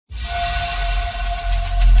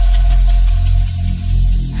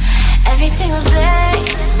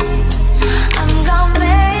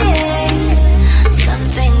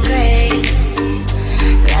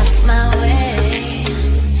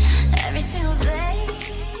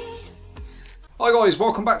Hi guys,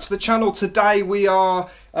 welcome back to the channel. Today we are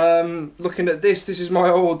looking at this. This is my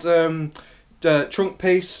old trunk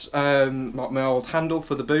piece, my old handle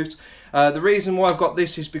for the boot. The reason why I've got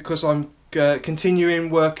this is because I'm continuing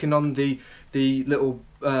working on the little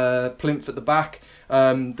plinth at the back.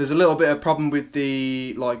 There's a little bit of problem with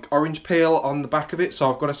the orange peel on the back of it,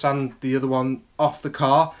 so I've got to sand the other one off the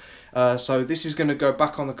car. So this is going to go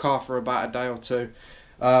back on the car for about a day or two,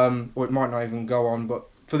 or it might not even go on, but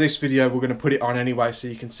for this video we're going to put it on anyway so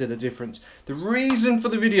you can see the difference. The reason for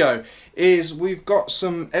the video is we've got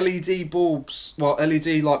some LED bulbs, well,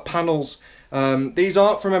 LED like panels. These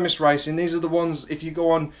aren't from MS Racing. These are the ones, if you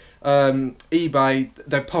go on eBay,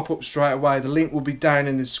 they pop up straight away. The link will be down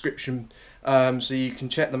in the description, so you can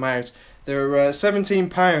check them out. They're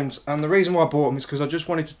 £17, and the reason why I bought them is because I just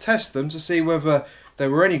wanted to test them to see whether they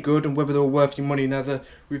were any good and whether they were worth your money. Now the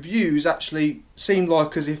reviews actually seemed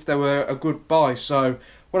like as if they were a good buy, so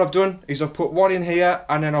what I've done is I've put one in here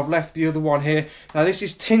and then I've left the other one here. Now this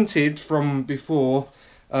is tinted from before,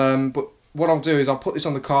 but what I'll do is I'll put this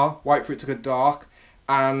on the car, wait for it to go dark,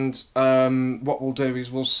 and what we'll do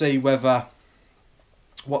is we'll see what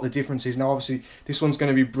the difference is. Now obviously this one's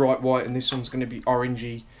going to be bright white and this one's going to be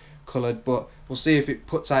orangey coloured, but we'll see if it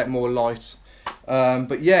puts out more light.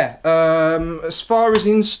 But yeah, as far as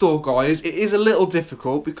install, guys, it is a little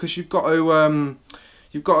difficult because you've got to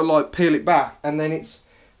like peel it back, and then it's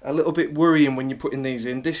a little bit worrying when you're putting these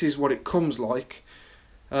in. This is what it comes like.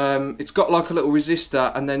 It's got like a little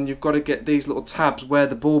resistor, and then you've got to get these little tabs where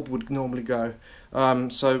the bulb would normally go.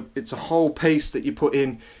 So it's a whole piece that you put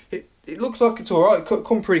in. It looks like it's alright. It could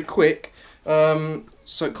come pretty quick. So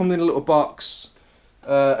it comes in a little box,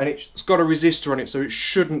 and it's got a resistor on it, so it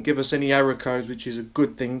shouldn't give us any error codes, which is a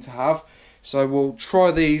good thing to have. So we'll try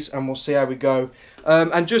these and we'll see how we go.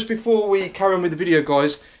 And just before we carry on with the video,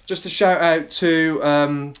 guys, just a shout out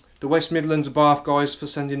to the West Midlands Abarth guys for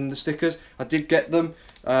sending in the stickers. I did get them,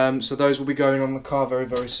 so those will be going on the car very,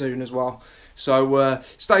 very soon as well. So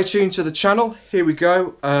stay tuned to the channel. Here we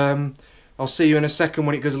go. I'll see you in a second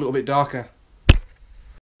when it goes a little bit darker.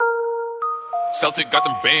 Celtic got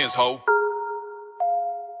them bands, ho.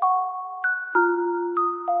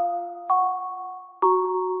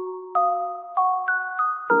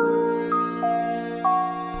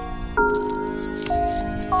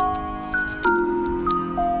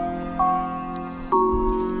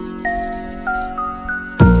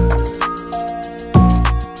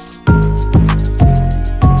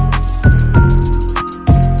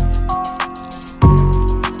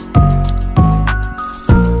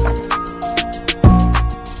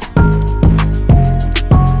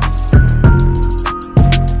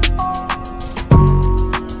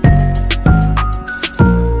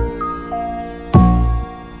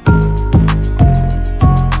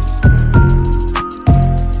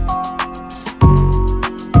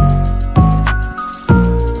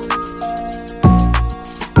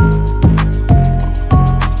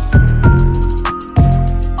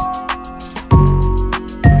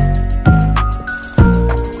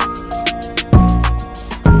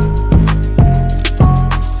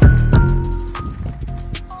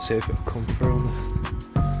 See if it'll come through.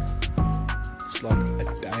 It's like a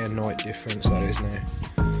day and night difference that is now.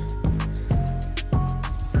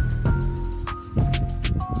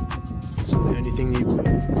 So the only thing you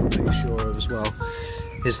make sure of as well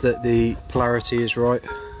is that the polarity is right.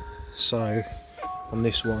 So on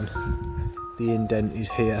this one the indent is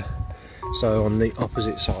here, so on the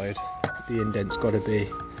opposite side the indent's got to be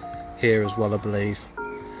here as well, I believe,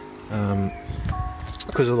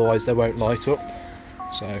 because otherwise they won't light up.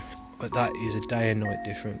 So, but that is a day and night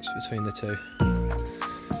difference between the two.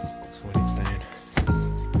 That's when it's down.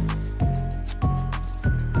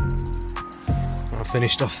 I've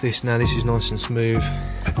finished off this now. This is nice and smooth.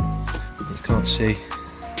 You can't see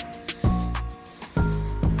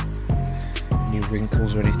any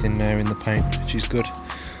wrinkles or anything there in the paint, which is good.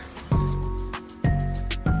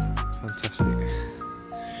 Fantastic.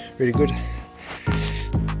 Really good.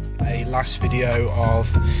 A last video of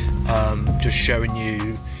just showing you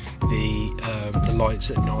the lights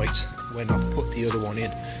at night when I've put the other one in.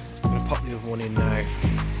 I'm going to pop the other one in now,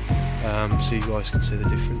 so you guys can see the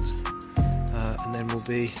difference, and then we'll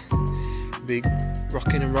be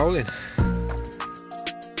rocking and rolling.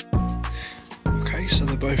 Okay, so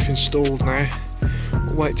they're both installed now.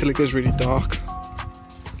 We'll wait till it goes really dark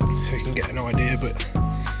so you can get an idea, but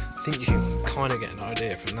I think you can kind of get an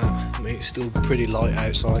idea from that. I mean, it's still pretty light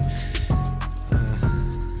outside.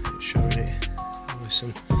 Showing it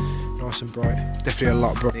nice and bright. Definitely a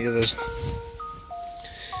lot brighter than the others.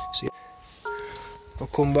 So yeah, I'll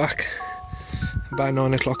come back about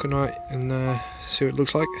 9 o'clock at night and see what it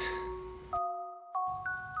looks like.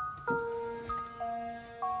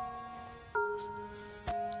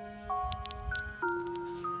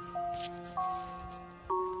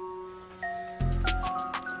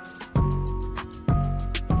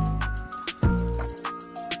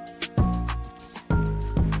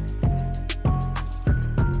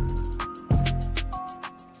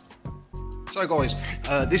 So guys,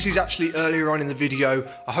 this is actually earlier on in the video.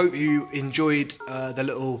 I hope you enjoyed the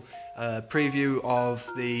little preview of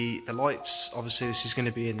the lights. Obviously this is going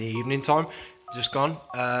to be in the evening time, just gone.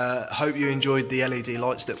 Hope you enjoyed the LED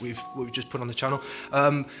lights that we've just put on the channel.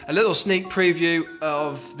 A little sneak preview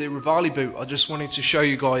of the Rivali boot. I just wanted to show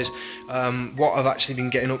you guys what I've actually been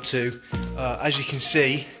getting up to. As you can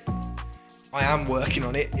see, I am working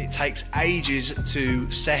on it. It takes ages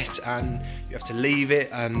to set, and you have to leave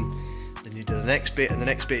it, and then you do the next bit and the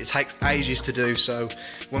next bit. It takes ages to do. So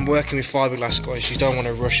when working with fiberglass, guys, you don't want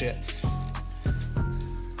to rush it.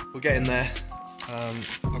 We're getting there.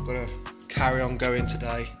 I've got to carry on going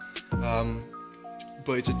today,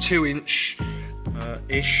 but it's a 2-inch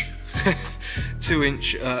ish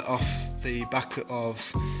 2-inch off the back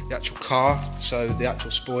of the actual car, so the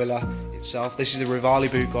actual spoiler itself. This is the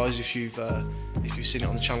Rivali boot, guys, if you've seen it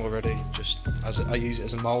on the channel already. Just as I use it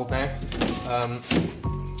as a mould now.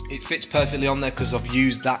 It fits perfectly on there because I've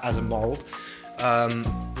used that as a mould.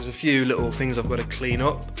 There's a few little things I've got to clean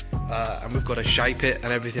up, and we've got to shape it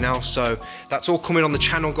and everything else. So that's all coming on the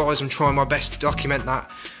channel, guys. I'm trying my best to document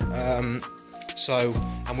that.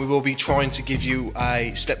 And we will be trying to give you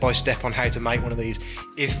a step-by-step on how to make one of these.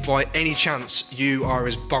 If by any chance you are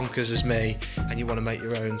as bonkers as me and you want to make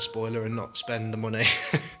your own spoiler and not spend the money,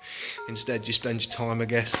 instead you spend your time, I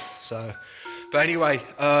guess. So, but anyway,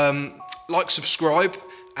 like, subscribe,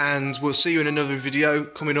 and we'll see you in another video.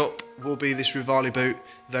 Coming up will be this Rivali boot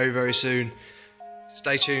very, very soon.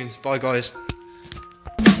 Stay tuned. Bye, guys.